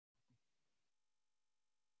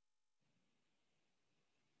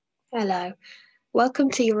Hello, welcome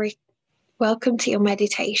to your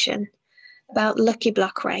meditation about Lucky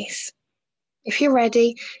Block Race. If you're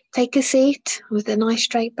ready, take a seat with a nice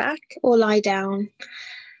straight back or lie down.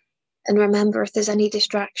 And remember, if there's any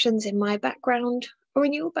distractions in my background or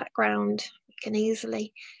in your background, you can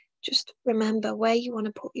easily just remember where you want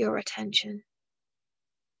to put your attention.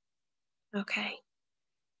 Okay.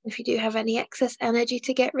 If you do have any excess energy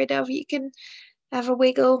to get rid of, you can have a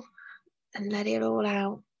wiggle and let it all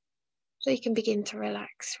out. So you can begin to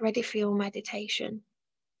relax, ready for your meditation.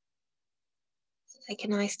 So take a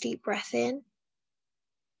nice deep breath in.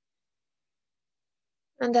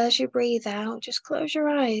 And as you breathe out, just close your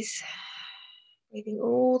eyes, breathing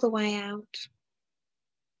all the way out.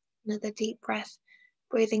 Another deep breath,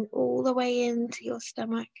 breathing all the way into your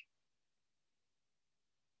stomach.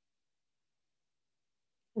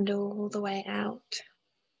 And all the way out.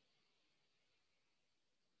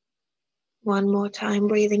 One more time,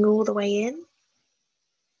 breathing all the way in.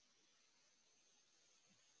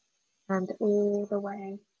 And all the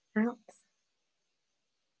way out.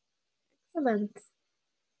 Excellent.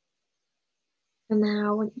 And now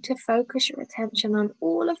I want you to focus your attention on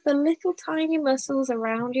all of the little tiny muscles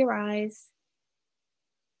around your eyes.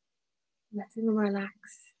 Letting them relax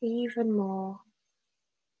even more.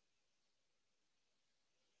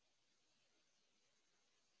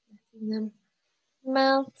 Letting them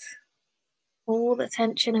melt all the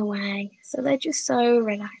tension away. So they're just so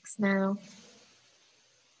relaxed now.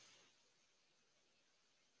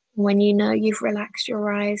 When you know you've relaxed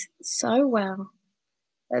your eyes so well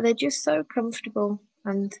that they're just so comfortable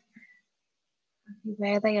and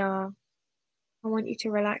where they are, I want you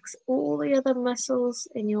to relax all the other muscles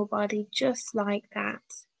in your body just like that,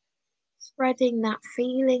 spreading that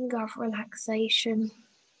feeling of relaxation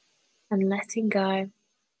and letting go.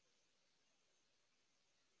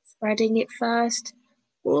 Spreading it first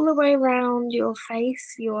all the way around your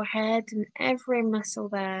face, your head, and every muscle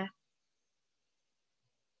there.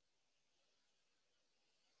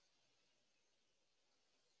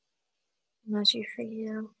 And as you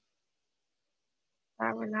feel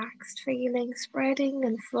that relaxed feeling spreading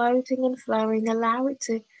and floating and flowing, allow it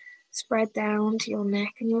to spread down to your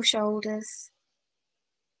neck and your shoulders,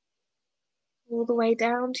 all the way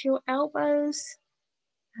down to your elbows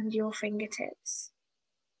and your fingertips.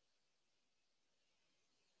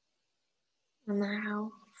 And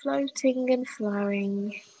now floating and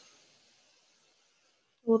flowing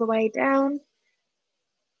all the way down to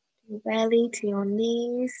your belly, to your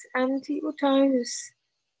knees and to your toes,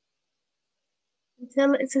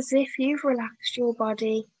 until it's as if you've relaxed your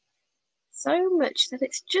body so much that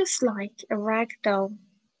it's just like a rag doll.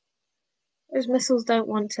 Those muscles don't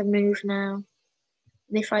want to move now.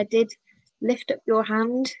 And if I did lift up your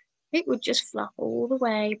hand, it would just flop all the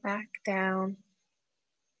way back down.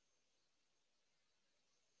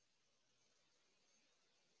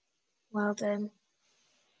 Well done.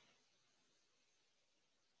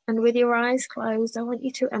 And with your eyes closed, I want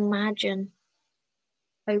you to imagine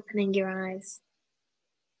opening your eyes.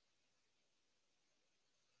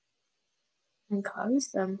 And close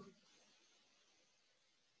them.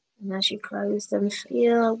 And as you close them,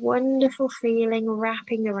 feel a wonderful feeling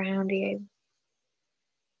wrapping around you.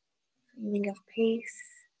 Feeling of peace,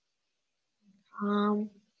 calm,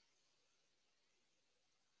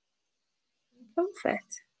 and comfort.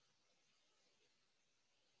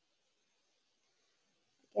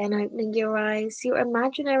 Again, opening your eyes, your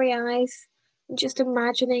imaginary eyes, and just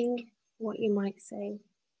imagining what you might see.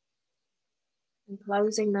 And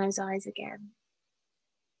closing those eyes again.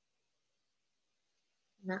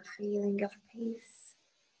 And that feeling of peace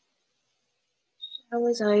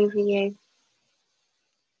showers over you.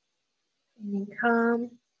 Feeling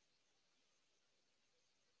calm.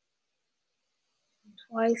 And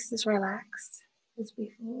twice as relaxed as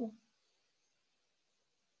before.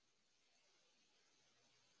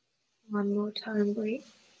 One more time, breathe.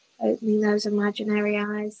 Opening those imaginary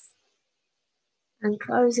eyes and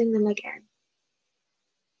closing them again.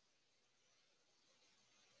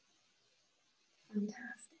 Fantastic.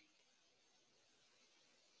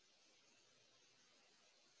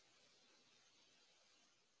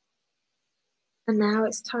 And now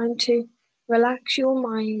it's time to relax your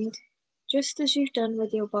mind, just as you've done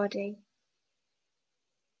with your body.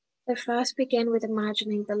 So first begin with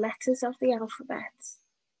imagining the letters of the alphabet.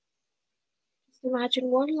 Just imagine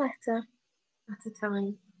one letter at a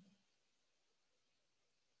time.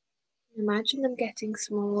 Imagine them getting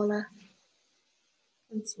smaller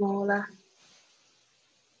and smaller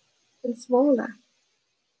and smaller.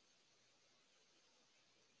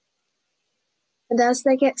 And as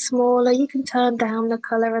they get smaller, you can turn down the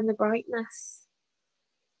colour and the brightness.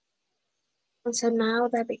 And so now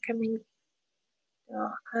they're becoming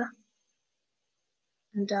darker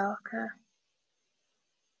and darker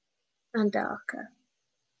and darker.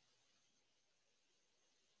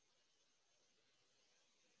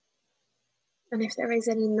 And if there is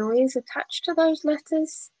any noise attached to those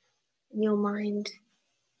letters in your mind,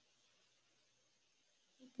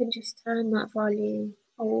 you can just turn that volume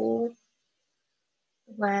all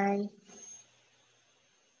the way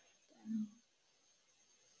down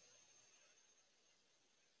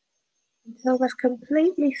until they've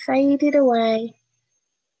completely faded away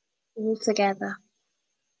altogether.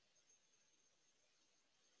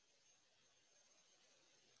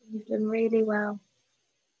 You've done really well.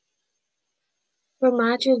 So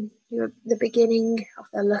imagine you're at the beginning of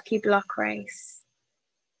the lucky block race.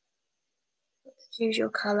 Choose your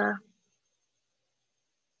colour.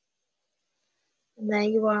 And there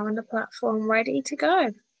you are on the platform, ready to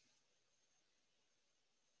go.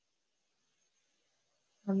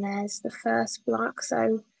 And there's the first block.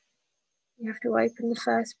 So you have to open the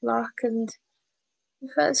first block, and the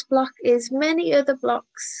first block is many other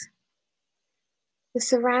blocks to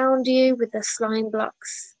surround you with the slime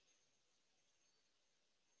blocks.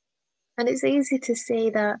 And it's easy to see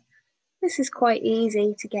that this is quite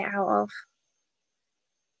easy to get out of.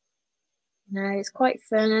 You know, it's quite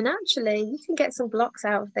fun, and actually you can get some blocks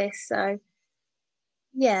out of this. So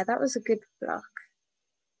yeah, that was a good block.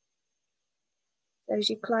 So as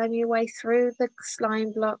you climb your way through the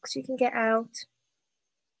slime blocks, you can get out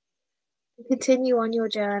and continue on your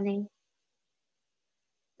journey,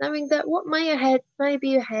 knowing that what may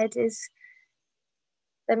be ahead is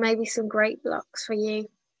there may be some great blocks for you,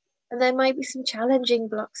 and there may be some challenging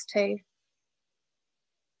blocks too.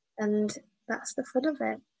 And that's the fun of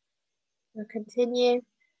it. You'll continue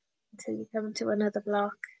until you come to another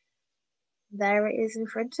block. There it is in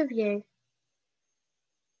front of you.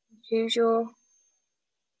 Choose your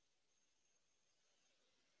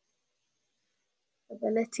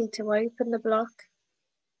ability to open the block.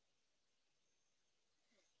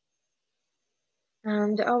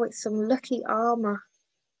 And oh, it's some lucky armor.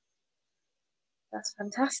 That's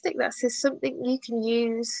fantastic. That's just something you can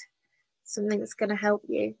use, something that's going to help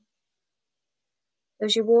you.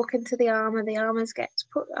 As you walk into the armors gets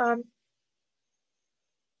put on.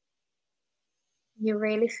 You're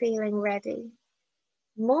really feeling ready.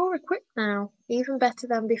 More equipped now, even better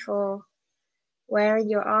than before. Wearing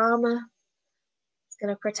your armor is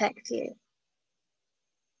going to protect you.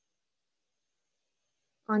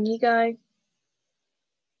 On you go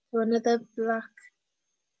to another block.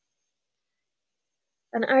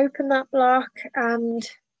 And open that block, and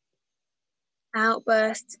out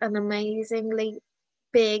bursts an amazingly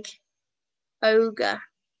big ogre.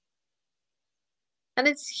 And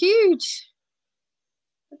it's huge.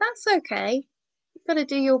 But that's okay. You've got to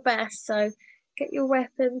do your best. So get your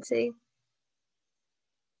weapon to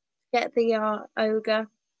get the ogre.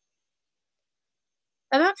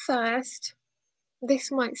 And at first,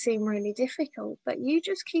 this might seem really difficult, but you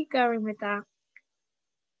just keep going with that.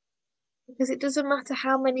 Because it doesn't matter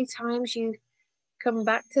how many times you come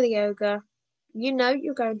back to the ogre, you know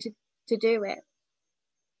you're going to do it.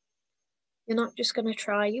 You're not just going to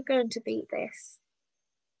try, you're going to beat this.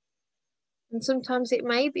 And sometimes it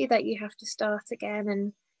may be that you have to start again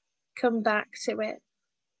and come back to it.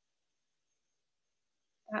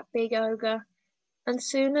 That big ogre. And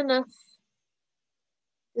soon enough,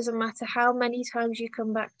 doesn't matter how many times you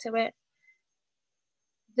come back to it,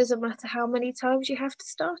 doesn't matter how many times you have to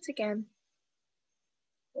start again.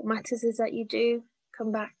 What matters is that you do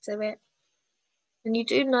come back to it. And you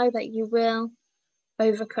do know that you will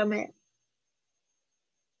overcome it.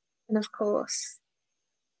 And of course,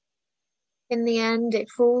 in the end, it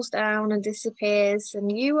falls down and disappears, and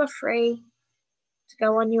you are free to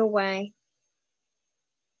go on your way,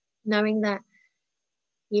 knowing that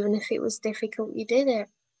even if it was difficult, you did it.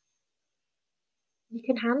 You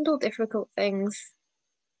can handle difficult things.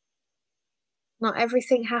 Not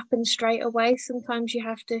everything happens straight away. Sometimes you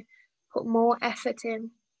have to put more effort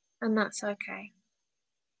in, and that's okay.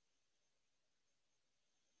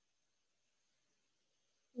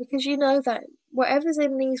 Because you know that whatever's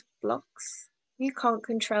in these blocks, you can't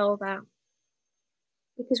control that.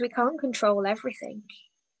 Because we can't control everything.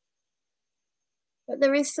 But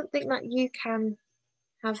there is something that you can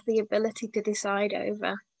have the ability to decide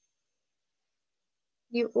over.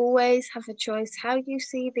 You always have a choice how you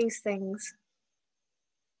see these things.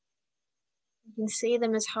 You can see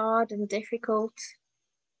them as hard and difficult,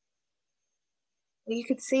 or you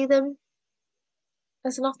could see them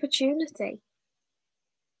as an opportunity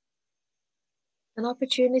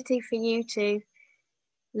for you to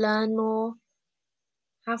learn more,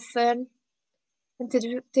 have fun, and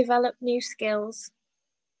to develop new skills.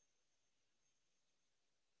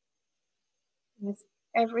 As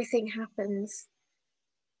everything happens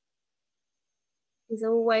is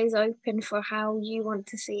always open for how you want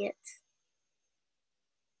to see it.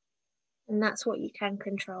 And that's what you can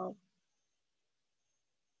control.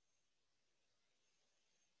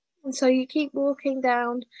 And so you keep walking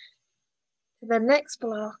down to the next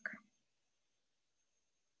block,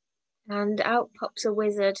 and out pops a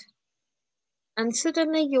wizard. And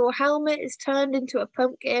suddenly your helmet is turned into a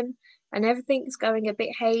pumpkin and everything's going a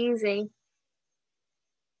bit hazy.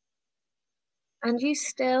 And you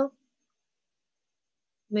still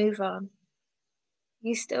move on.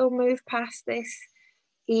 You still move past this,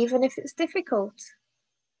 even if it's difficult.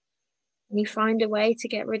 And you find a way to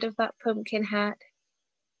get rid of that pumpkin hat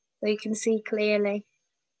so you can see clearly.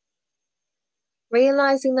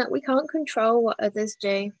 Realizing that we can't control what others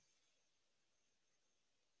do.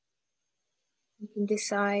 You can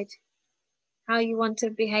decide how you want to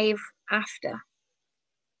behave after.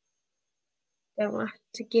 Don't have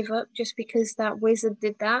to give up just because that wizard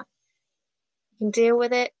did that. You can deal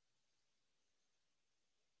with it.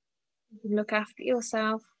 You can look after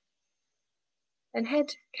yourself and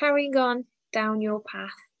head carrying on down your path,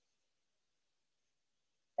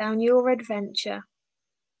 down your adventure,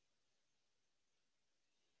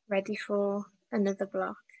 ready for another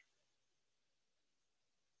block.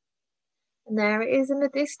 And there it is in the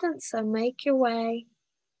distance, so make your way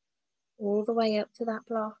all the way up to that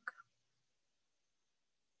block.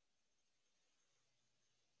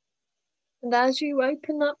 And as you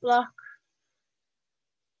open that block,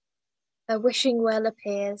 a wishing well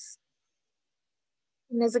appears.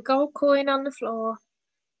 And there's a gold coin on the floor.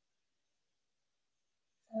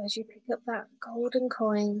 So as you pick up that golden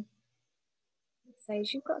coin, it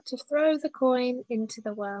says you've got to throw the coin into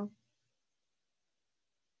the well.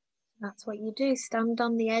 That's what you do, stand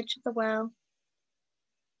on the edge of the well.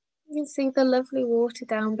 You can see the lovely water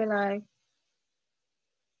down below.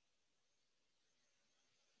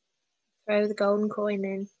 Throw the golden coin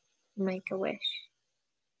in and make a wish.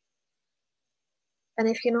 And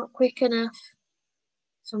if you're not quick enough,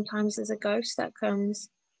 sometimes there's a ghost that comes.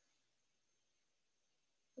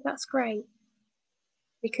 But that's great,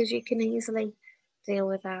 because you can easily deal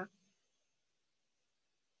with that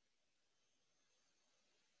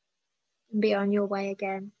and be on your way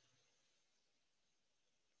again.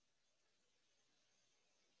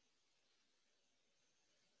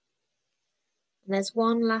 And there's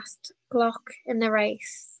one last block in the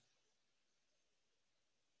race.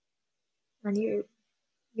 And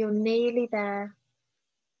you're nearly there.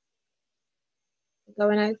 Go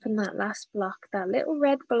and open that last block, that little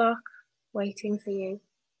red block waiting for you.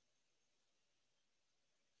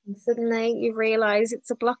 And suddenly you realise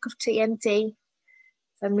it's a block of TNT.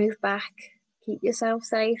 So move back, keep yourself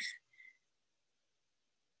safe.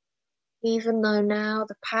 Even though now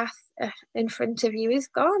the path in front of you is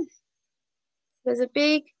gone. There's a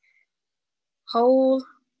big hole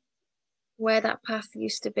where that path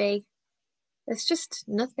used to be. There's just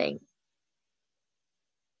nothing.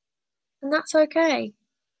 And that's okay.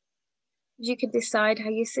 You can decide how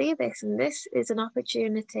you see this, and this is an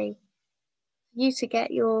opportunity for you to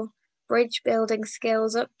get your bridge building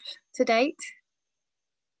skills up to date,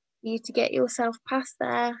 for you to get yourself past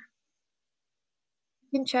there.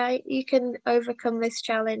 You can overcome this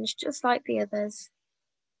challenge just like the others.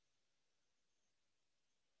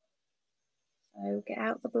 So get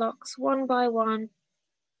out the blocks one by one,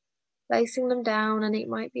 placing them down, and it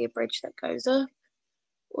might be a bridge that goes up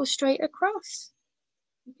or straight across.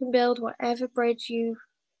 You can build whatever bridge you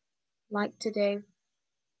like to do.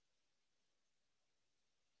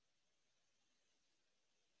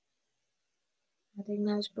 Adding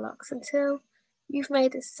those blocks until you've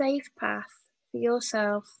made a safe path for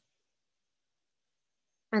yourself.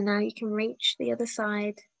 And now you can reach the other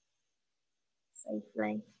side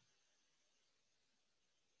safely.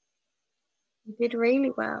 You did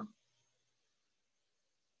really well.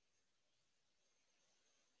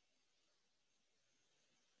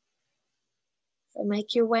 So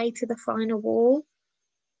make your way to the final wall.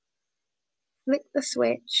 Flick the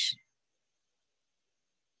switch.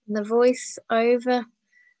 And the voice over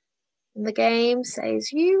in the game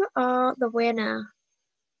says, "You are the winner."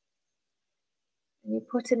 And you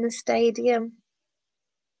put in the stadium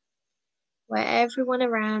where everyone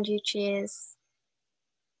around you cheers.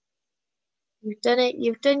 You've done it,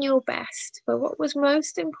 you've done your best. But what was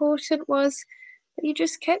most important was that you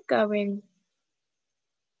just kept going.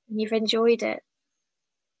 And you've enjoyed it.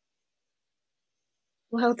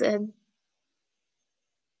 Well done.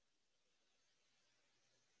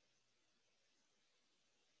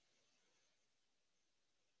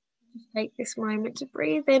 Take this moment to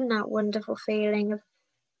breathe in that wonderful feeling of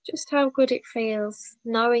just how good it feels,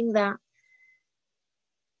 knowing that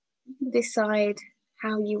you can decide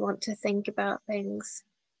how you want to think about things.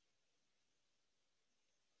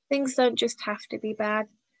 Things don't just have to be bad.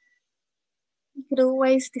 You could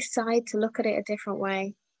always decide to look at it a different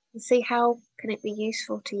way and see how can it be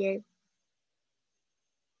useful to you.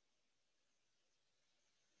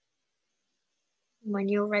 And when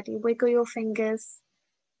you're ready, wiggle your fingers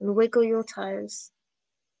and wiggle your toes.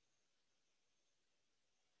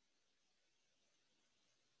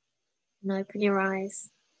 And open your eyes.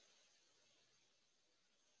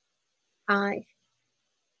 Hi.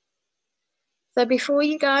 So before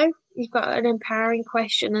you go, you've got an empowering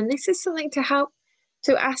question, and this is something to help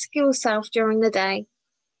to ask yourself during the day.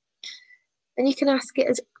 And you can ask it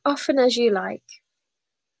as often as you like.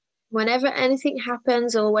 Whenever anything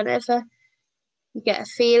happens or whenever you get a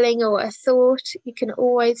feeling or a thought, you can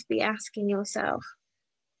always be asking yourself,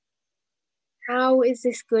 how is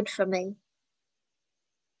this good for me?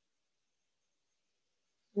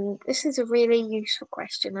 And this is a really useful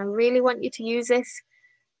question. I really want you to use this.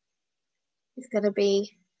 It's going to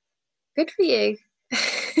be good for you.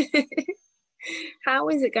 How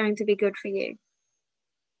is it going to be good for you?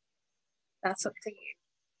 That's up to you.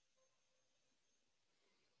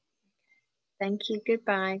 Thank you.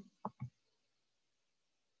 Goodbye.